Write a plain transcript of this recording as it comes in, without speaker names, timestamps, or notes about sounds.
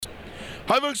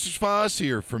Hi, folks. Chris Voss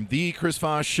here from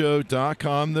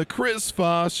thechrisvossshow.com,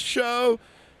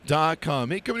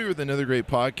 thechrisvossshow.com. Hey, coming here with another great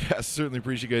podcast. Certainly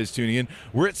appreciate you guys tuning in.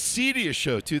 We're at CEDIA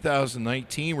Show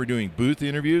 2019. We're doing booth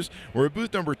interviews. We're at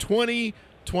booth number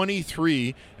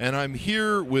 2023, and I'm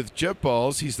here with Jeff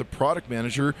Balls. He's the product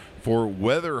manager for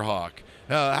WeatherHawk.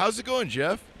 How's it going,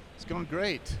 Jeff? It's going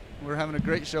great. We're having a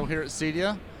great show here at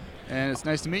CEDIA, and it's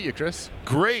nice to meet you, Chris.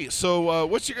 Great. So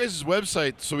what's your guys'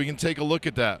 website so we can take a look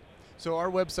at that? So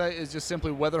our website is just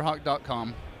simply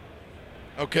weatherhawk.com.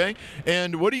 Okay.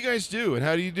 And what do you guys do, and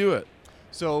how do you do it?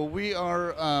 So we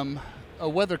are a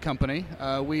weather company.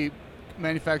 We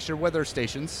manufacture weather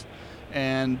stations,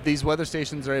 and these weather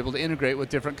stations are able to integrate with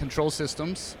different control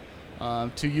systems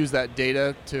to use that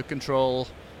data to control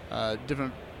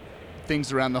different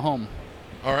things around the home.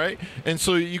 All right. And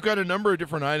so you've got a number of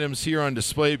different items here on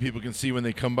display people can see when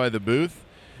they come by the booth.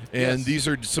 And Yes. These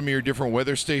are some of your different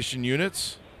weather station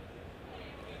units.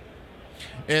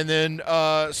 And then,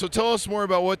 so tell us more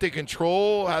about what they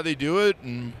control, how they do it,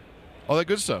 and all that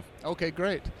good stuff. Okay,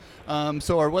 great.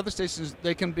 So our weather stations,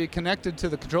 they can be connected to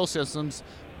the control systems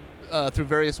through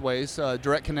various ways,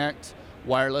 direct connect,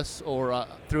 wireless, or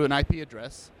through an IP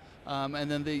address. And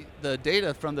then the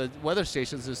data from the weather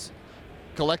stations is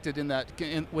collected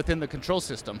within the control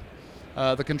system.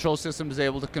 The control system is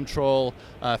able to control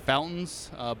fountains,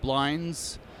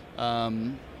 blinds,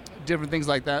 different things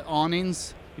like that,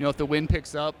 awnings. You know, if the wind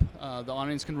picks up, the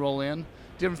awnings can roll in,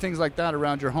 different things like that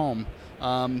around your home.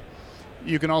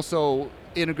 You can also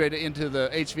integrate it into the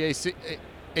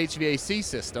HVAC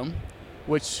system,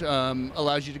 which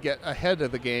allows you to get ahead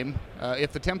of the game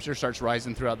if the temperature starts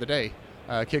rising throughout the day.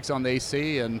 Kicks on the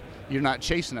AC, and you're not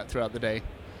chasing it throughout the day.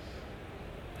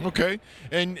 Okay.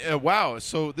 And wow,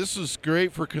 so this is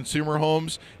great for consumer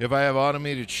homes. If I have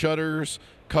automated shutters,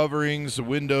 coverings,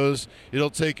 windows, it'll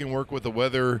take and work with the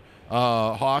weather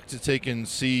hawk to take and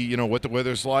see, you know, what the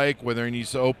weather's like, whether it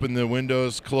needs to open the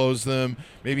windows, close them,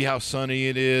 maybe how sunny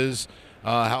it is,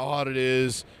 how hot it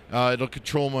is. It'll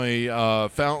control my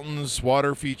fountains,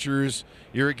 water features,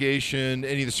 irrigation,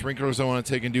 any of the sprinklers I want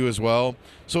to take and do as well.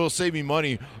 So it'll save me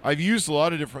money. I've used a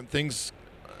lot of different things.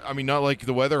 I mean, not like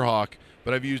the WeatherHawk,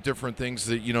 but I've used different things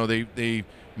that, you know, they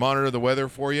monitor the weather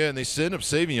for you, and they end up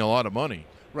saving you a lot of money.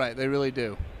 Right, they really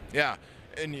do. Yeah.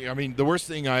 And I mean, the worst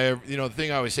thing the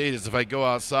thing I always hate is if I go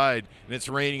outside and it's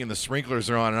raining and the sprinklers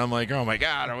are on, and I'm like, oh my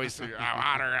God, I wasted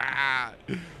water.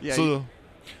 Yeah, So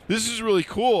this is really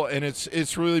cool, and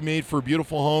it's really made for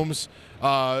beautiful homes.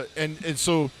 And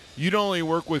so you don't only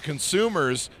work with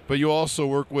consumers, but you also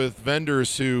work with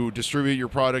vendors who distribute your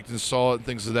product, install it, and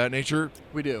things of that nature.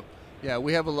 We do. Yeah,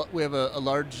 we have a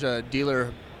large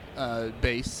dealer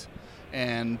base,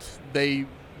 and they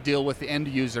deal with the end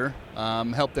user,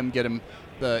 help them get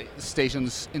the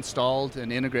stations installed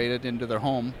and integrated into their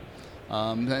home,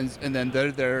 and then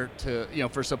they're there to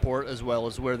for support, as well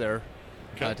as we're there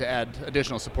to add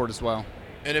additional support as well.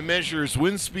 And it measures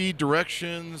wind speed,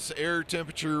 directions, air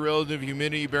temperature, relative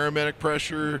humidity, barometric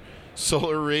pressure,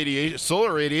 solar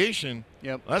radiation.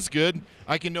 Yep. That's good.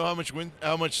 I can know how much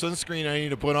sunscreen I need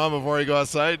to put on before I go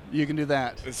outside. You can do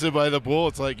that. And sit by the pool.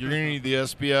 It's like, you're going to need the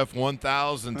SPF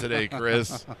 1000 today,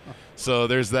 Chris. So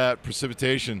there's that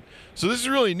precipitation. So this is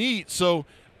really neat. So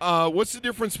what's the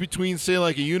difference between, say,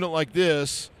 like a unit like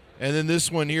this and then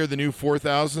this one here, the new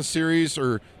 4000 series?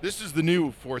 Or this is the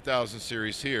new 4000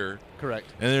 series here. Correct.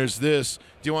 And there's this.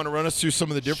 Do you want to run us through some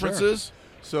of the differences? Sure.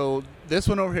 So this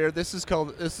one over here, this is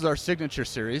our signature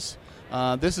series.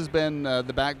 This has been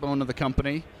the backbone of the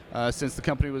company since the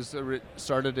company was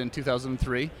started in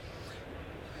 2003.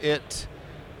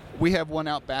 We have one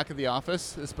out back of the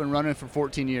office. It's been running for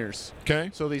 14 years. Okay.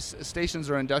 So these stations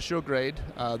are industrial grade.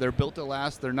 They're built to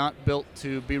last. They're not built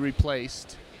to be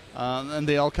replaced. And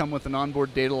they all come with an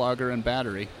onboard data logger and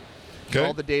battery. Okay.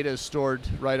 All the data is stored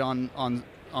right on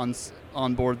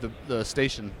board the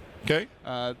station. Okay.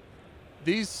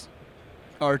 These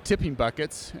are tipping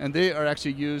buckets, and they are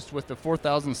actually used with the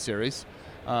 4000 series.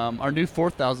 Our new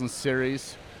 4000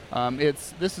 series,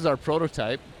 this is our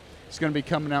prototype. It's going to be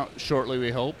coming out shortly,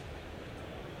 we hope.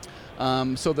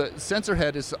 So the sensor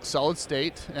head is solid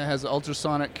state. It has an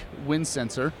ultrasonic wind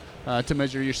sensor to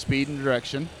measure your speed and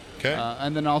direction. Okay.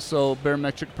 And then also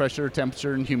barometric pressure,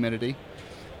 temperature, and humidity.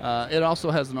 It also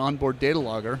has an onboard data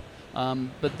logger.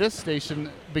 But this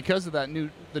station, because of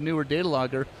the newer data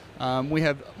logger, we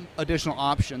have additional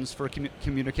options for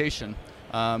communication.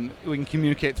 We can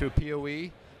communicate through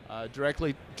PoE,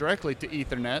 directly to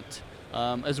Ethernet,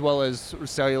 as well as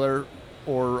cellular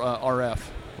or RF,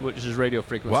 which is radio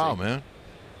frequency. Wow, man.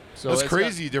 So that's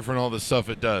crazy different, all the stuff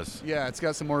it does. Yeah, it's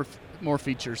got some more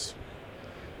features.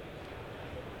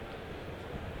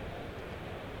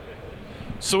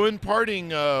 So in parting,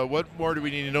 what more do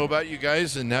we need to know about you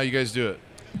guys and how you guys do it?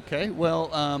 Okay,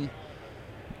 well,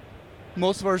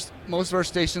 most of our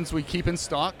stations we keep in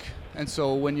stock, and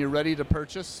so when you're ready to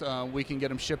purchase, we can get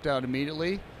them shipped out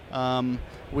immediately.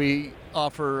 We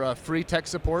offer free tech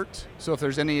support, so if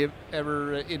there's any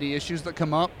issues that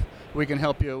come up, we can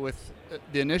help you with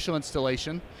the initial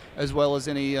installation, as well as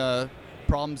any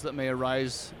problems that may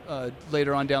arise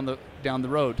later on down the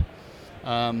road.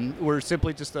 We're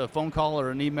simply just a phone call or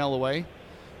an email away,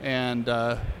 and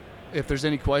if there's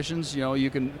any questions, you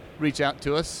can reach out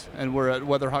to us, and we're at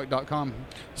weatherhawk.com.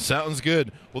 Sounds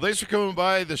good. Well, thanks for coming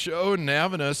by the show and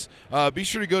having us. Be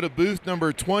sure to go to booth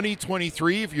number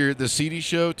 2023 if you're at the CD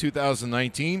Show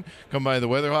 2019. Come by the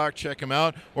Weatherhawk, check them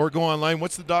out, or go online.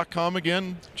 What's the .com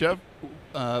again, Jeff?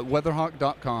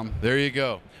 Weatherhawk.com. There you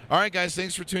go. All right, guys,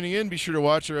 thanks for tuning in. Be sure to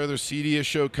watch our other CDS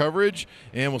Show coverage,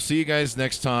 and we'll see you guys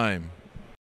next time.